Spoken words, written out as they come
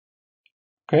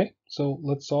Okay, so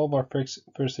let's solve our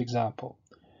first example.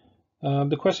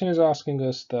 The question is asking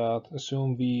us that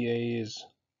assume VA is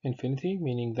infinity,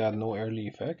 meaning that no early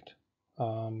effect.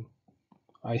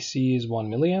 IC is 1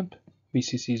 milliamp,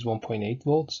 VCC is 1.8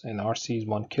 volts, and RC is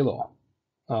 1 kilo.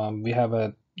 We have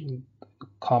a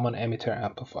common emitter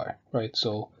amplifier, right?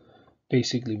 So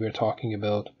basically we're talking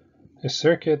about a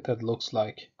circuit that looks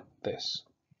like this.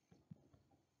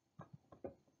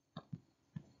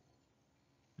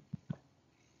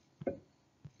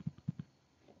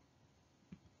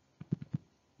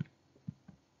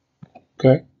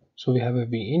 Okay, so we have a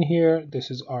V in here, this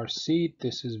is RC,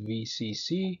 this is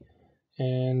VCC,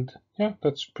 and yeah,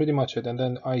 that's pretty much it. And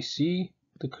then IC,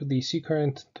 the DC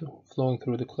current flowing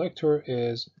through the collector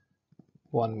is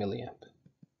 1 milliamp.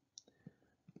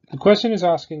 The question is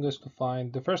asking us to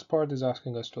find, the first part is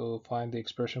asking us to find the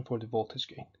expression for the voltage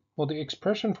gain. Well, the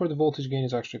expression for the voltage gain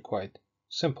is actually quite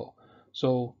simple.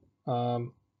 So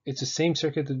it's the same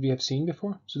circuit that we have seen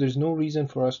before, so there's no reason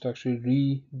for us to actually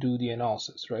redo the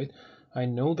analysis, right? I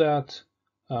know that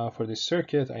for this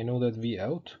circuit, I know that V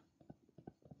out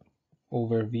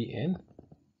over V in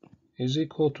is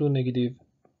equal to negative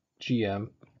GM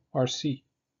RC.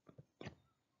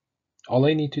 All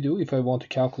I need to do if I want to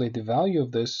calculate the value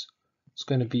of this is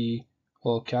going to be,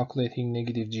 well, calculating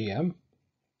negative GM,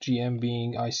 GM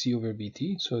being IC over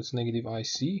VT, so it's negative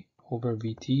IC over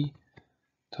VT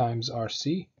times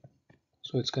RC,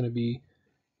 so it's going to be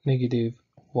negative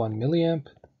 1 milliamp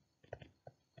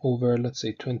over, let's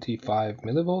say, 25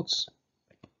 millivolts,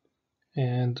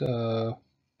 and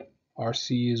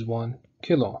RC is 1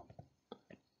 kilo.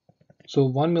 So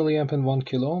 1 milliamp and 1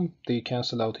 kilo ohm, they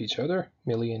cancel out each other,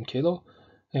 milli and kilo,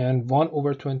 and 1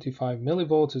 over 25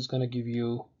 millivolts is going to give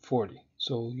you 40.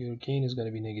 So your gain is going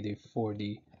to be negative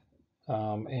 40,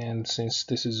 and since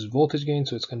this is voltage gain,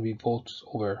 so it's going to be volts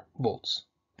over volts.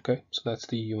 Okay, so that's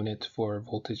the unit for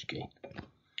voltage gain.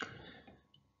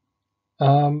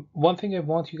 One thing I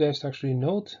want you guys to actually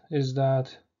note is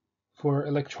that for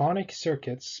electronic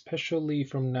circuits, especially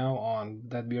from now on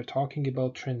that we are talking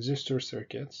about transistor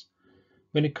circuits,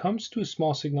 when it comes to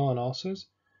small signal analysis,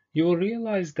 you will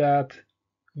realize that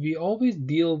we always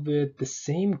deal with the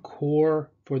same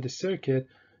core for the circuit,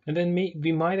 and then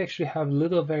we might actually have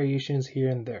little variations here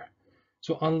and there.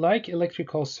 So unlike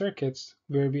electrical circuits,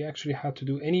 where we actually had to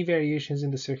do any variations in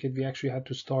the circuit, we actually had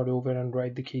to start over and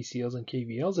write the KCLs and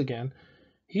KVLs again.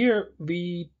 Here,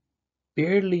 we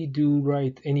barely do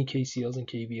write any KCLs and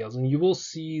KVLs, and you will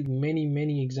see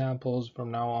many examples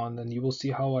from now on, and you will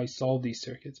see how I solve these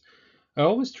circuits. I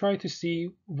always try to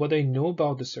see what I know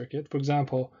about the circuit. For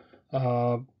example,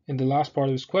 in the last part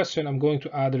of this question, I'm going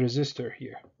to add a resistor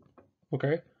here,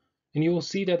 okay? And you will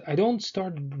see that I don't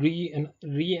start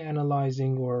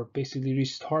reanalyzing or basically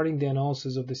restarting the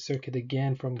analysis of the circuit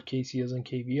again from KCLs and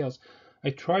KVLs. I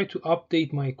try to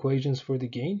update my equations for the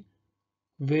gain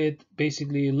with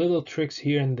basically little tricks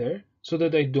here and there, so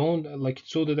that I don't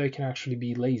so that I can actually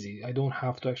be lazy. I don't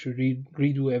have to actually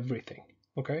redo everything,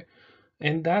 okay?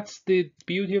 And that's the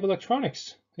beauty of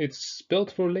electronics. It's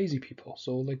built for lazy people.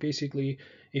 So like basically,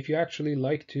 if you actually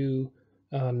like to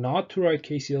not to write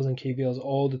KCLs and KVLs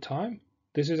all the time,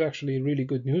 this is actually really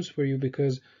good news for you,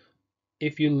 because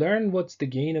if you learn what's the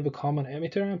gain of a common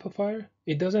emitter amplifier,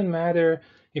 it doesn't matter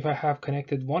if I have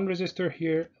connected one resistor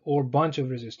here or a bunch of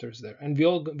resistors there. And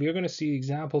we're going to see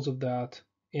examples of that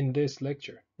in this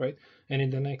lecture, right? And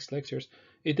in the next lectures.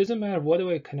 It doesn't matter what do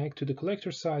I connect to the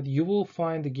collector side, you will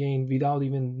find the gain without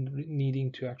even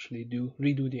needing to actually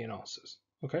redo the analysis,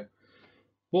 okay?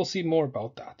 We'll see more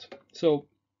about that. So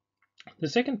the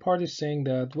second part is saying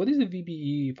that what is the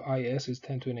VBE if IS is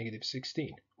 10 to the negative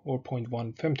 16 or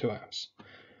 0.1 femtoamps?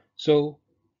 So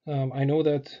I know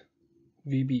that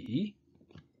VBE,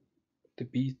 the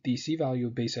DC value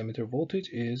of base emitter voltage,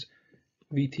 is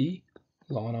VT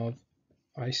ln of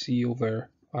IC over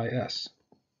IS.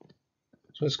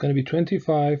 So it's going to be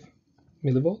 25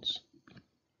 millivolts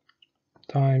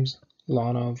times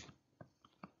ln of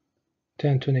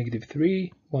 10 to the negative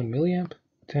 3, 1 milliamp,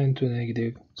 10 to the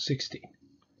negative 16.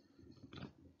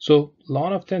 So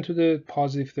ln of 10 to the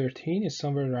positive 13 is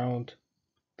somewhere around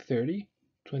 30,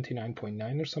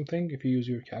 29.9 or something. If you use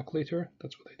your calculator,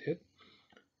 that's what I did.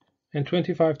 And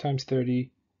 25 times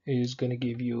 30 is going to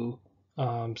give you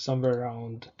somewhere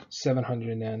around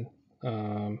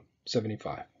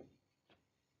 775.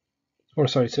 Or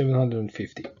sorry,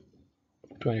 750.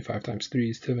 25 times 3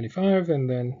 is 75, and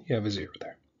then you have a 0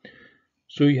 there.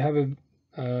 So you have a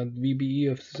VBE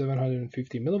of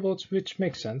 750 millivolts, which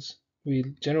makes sense. We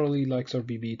generally like our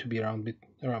VBE to be around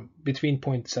between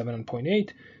 0.7 and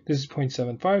 0.8. This is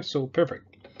 0.75, so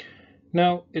perfect.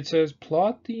 Now it says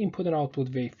plot the input and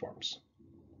output waveforms,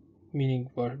 meaning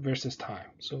versus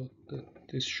time. So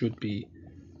this should be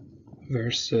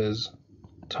versus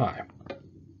time.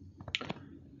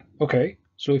 Okay,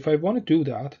 so if I want to do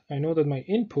that, I know that my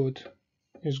input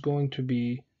is going to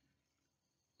be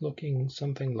looking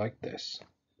something like this.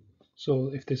 So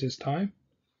if this is time,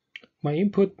 my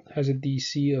input has a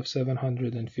DC of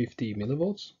 750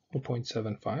 millivolts or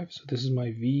 0.75. So this is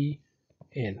my V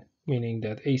in, meaning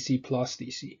that AC plus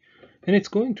DC. And it's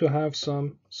going to have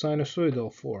some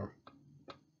sinusoidal form.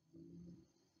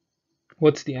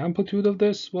 What's the amplitude of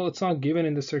this? Well, it's not given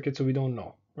in the circuit, so we don't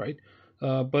know, right?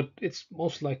 But it's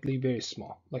most likely very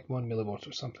small, like 1 millivolts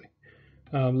or something.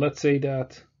 Let's say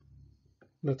that,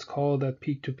 let's call that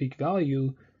peak-to-peak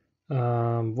value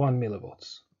 1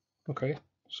 millivolts. Okay,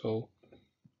 so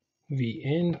V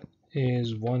in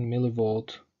is 1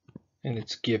 millivolt, and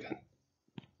it's given.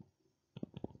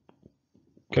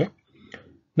 Okay,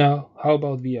 now how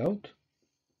about V out?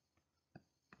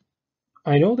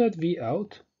 I know that V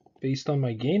out, based on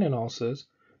my gain analysis,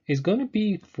 is going to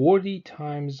be 40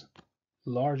 times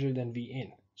larger than V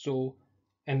in. So,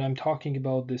 and I'm talking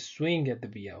about the swing at the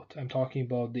V out. I'm talking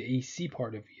about the AC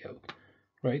part of V out,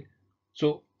 right?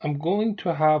 So I'm going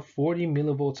to have 40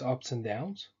 millivolts ups and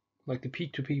downs. Like the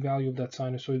peak-to-peak value of that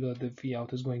sinusoid at the V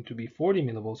out is going to be 40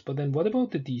 millivolts. But then what about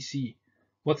the DC?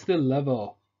 What's the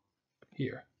level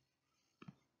here?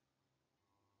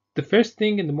 The first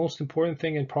thing and the most important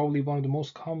thing, and probably one of the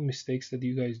most common mistakes that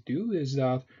you guys do, is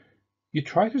that you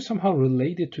try to somehow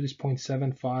relate it to this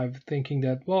 0.75, thinking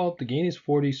that, well, the gain is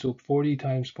 40, so 40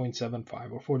 times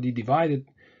 0.75, or 40 divided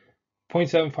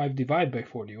 0.75 divided by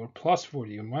 40, or plus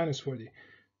 40, or minus 40.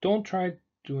 Don't try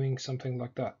doing something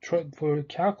like that. For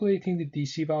calculating the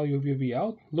DC value of your V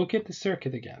out, look at the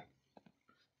circuit again.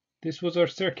 This was our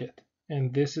circuit,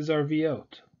 and this is our V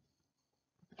out.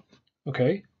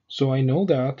 Okay, so I know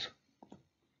that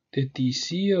the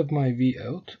DC of my V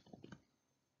out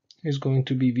is going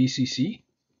to be VCC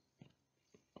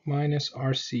minus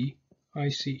RC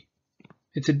IC.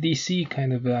 It's a DC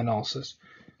kind of analysis.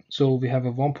 So we have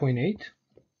a 1.8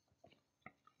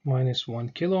 minus 1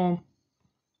 kilo ohm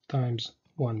times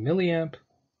 1 milliamp,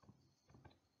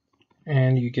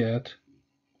 and you get,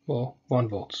 well, 1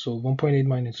 volt. So 1.8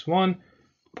 minus 1,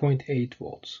 0.8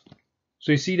 volts.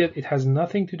 So you see that it has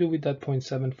nothing to do with that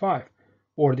 0.75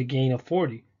 or the gain of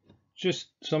 40, just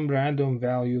some random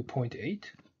value 0.8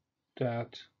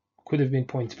 that could have been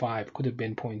 0.5, could have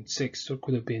been 0.6, or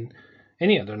could have been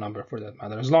any other number for that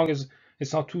matter. As long as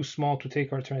it's not too small to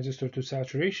take our transistor to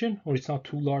saturation, or it's not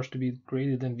too large to be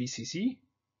greater than VCC,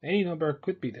 any number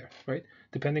could be there, right?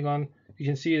 Depending on, you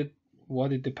can see it,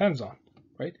 what it depends on,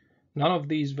 right? None of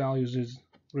these values is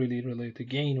really related to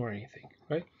gain or anything,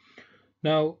 right?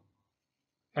 Now,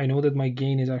 I know that my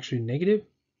gain is actually negative,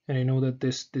 and I know that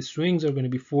the swings are going to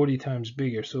be 40 times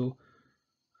bigger, so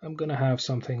I'm going to have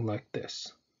something like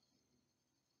this.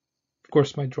 Of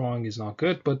course, my drawing is not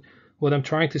good, but what I'm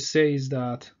trying to say is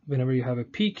that whenever you have a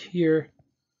peak here,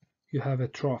 you have a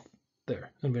trough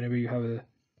there. And whenever you have a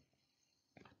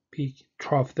peak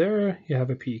trough there, you have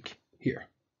a peak here.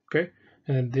 Okay?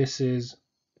 And then this is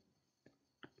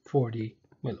 40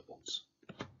 millivolts.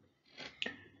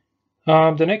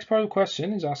 The next part of the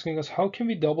question is asking us, how can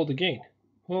we double the gain?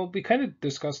 Well, we kind of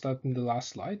discussed that in the last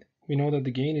slide. We know that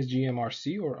the gain is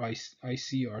GMRC or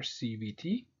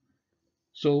ICRCVT.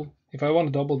 So if I want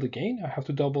to double the gain, I have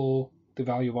to double the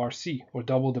value of RC, or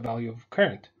double the value of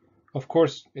current. Of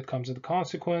course, it comes at a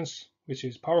consequence, which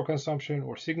is power consumption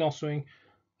or signal swing,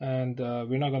 and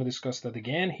we're not going to discuss that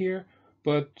again here,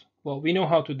 but well, we know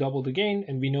how to double the gain,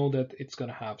 and we know that it's going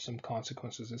to have some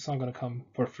consequences. It's not going to come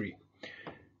for free.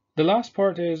 The last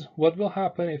part is, what will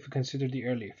happen if we consider the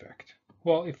early effect?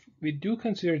 Well, if we do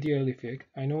consider the early effect,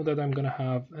 I know that I'm going to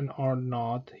have an R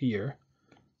naught here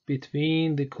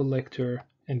between the collector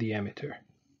and the emitter.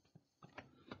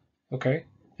 Okay,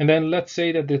 and then let's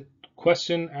say that the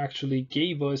question actually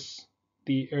gave us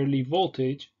the early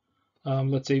voltage.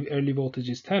 Let's say early voltage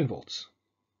is 10 volts.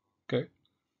 Okay,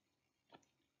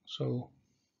 so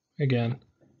again,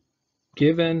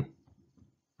 given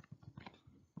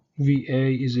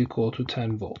VA is equal to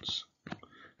 10 volts.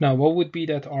 Now, what would be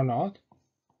that R naught?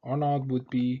 R naught would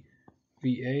be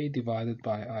VA divided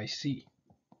by IC.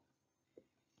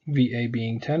 VA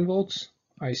being 10 volts,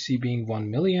 IC being 1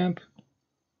 milliamp.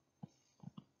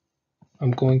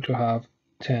 I'm going to have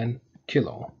 10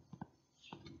 kilo.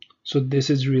 So this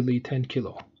is really 10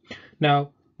 kilo.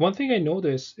 Now, one thing I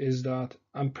notice is that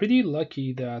I'm pretty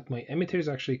lucky that my emitter is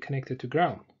actually connected to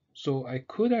ground. So I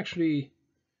could actually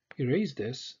erase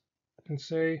this and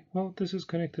say, well, this is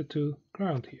connected to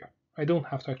ground here. I don't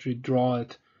have to actually draw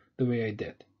it the way I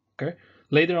did. Okay.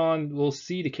 Later on, we'll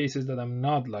see the cases that I'm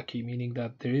not lucky, meaning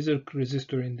that there is a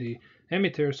resistor in the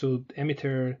emitter, so the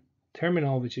emitter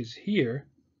terminal, which is here,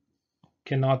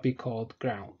 cannot be called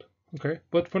ground. Okay,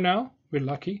 but for now, we're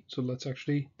lucky, so let's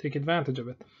actually take advantage of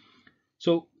it.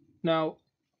 So now,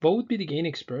 what would be the gain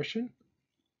expression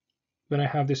when I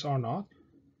have this R0?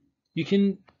 You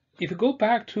can, if you go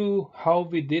back to how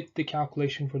we did the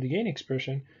calculation for the gain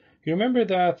expression, you remember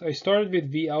that I started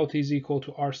with V out is equal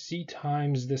to RC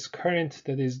times this current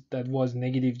that was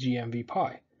negative GMV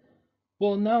pi.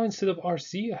 Well, now instead of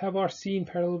RC, I have RC in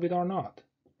parallel with R0,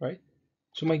 right?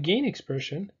 So my gain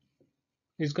expression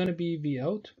is going to be V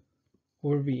out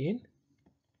over V in.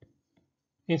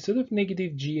 Instead of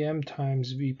negative GM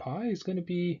times V pi, it's going to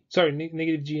be, sorry,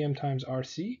 negative GM times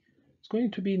RC. It's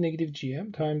going to be negative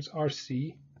GM times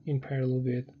RC in parallel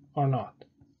with R0.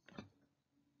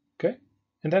 Okay,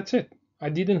 and that's it. I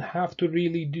didn't have to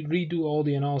really redo all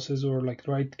the analysis or like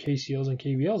write KCLs and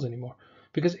KVLs anymore,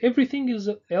 because everything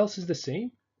else is the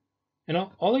same. And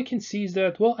all I can see is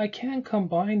that, well, I can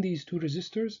combine these two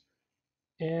resistors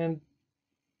and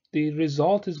the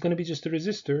result is going to be just a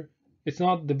resistor. It's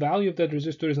not, the value of that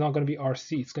resistor is not going to be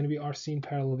RC. It's going to be RC in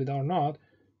parallel with R0.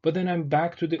 But then I'm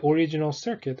back to the original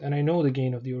circuit and I know the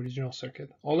gain of the original circuit.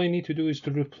 All I need to do is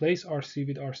to replace RC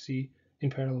with RC in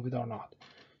parallel with R0.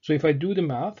 So if I do the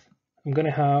math, I'm going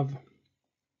to have,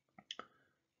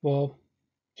 well,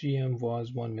 GM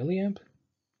was 1 milliamp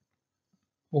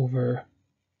over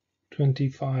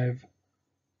 25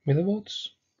 millivolts.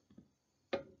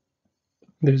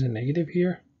 There's a negative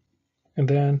here. And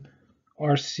then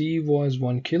RC was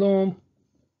 1 kilo ohm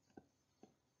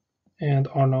and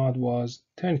R0 was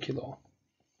 10 kilo ohm.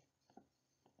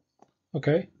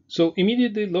 Okay, so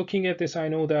immediately looking at this, I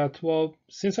know that, well,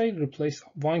 since I replaced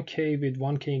 1K with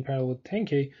 1K in parallel with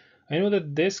 10K, I know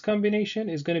that this combination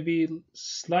is going to be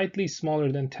slightly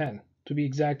smaller than 10. To be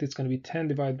exact, it's going to be 10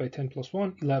 divided by 10 plus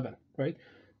 1, 11, right?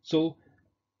 So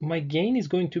my gain is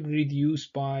going to be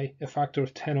reduced by a factor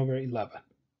of 10 over 11.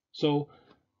 So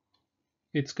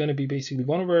it's going to be basically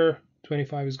 1 over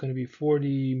 25 is going to be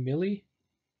 40 milli.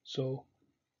 So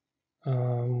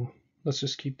let's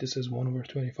just keep this as 1 over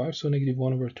 25. So negative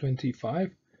 1 over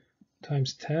 25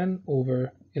 times 10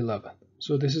 over 11.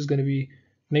 So this is going to be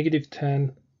negative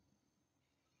 10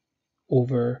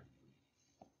 over,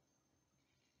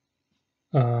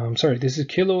 sorry, this is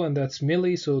kilo and that's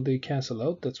milli, so they cancel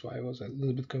out. That's why I was a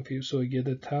little bit confused. So you get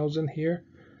 1,000 here.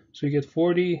 So you get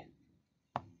 40,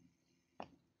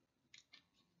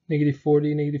 negative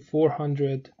 40, negative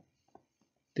 400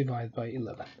 divided by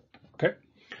 11. Okay.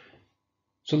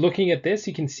 So looking at this,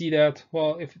 you can see that,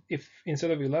 well, if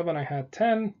instead of 11 I had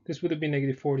 10, this would have been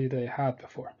negative 40 that I had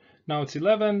before. Now it's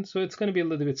 11, so it's going to be a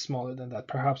little bit smaller than that,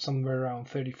 perhaps somewhere around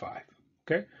 35.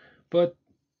 Okay, but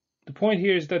the point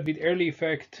here is that with early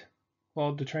effect,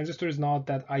 well, the transistor is not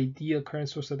that ideal current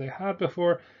source that I had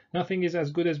before. Nothing is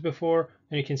as good as before,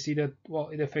 and you can see that, well,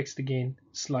 it affects the gain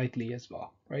slightly as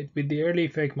well, right? With the early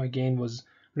effect, my gain was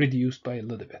reduced by a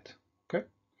little bit. Okay,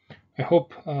 I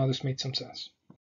hope this made some sense.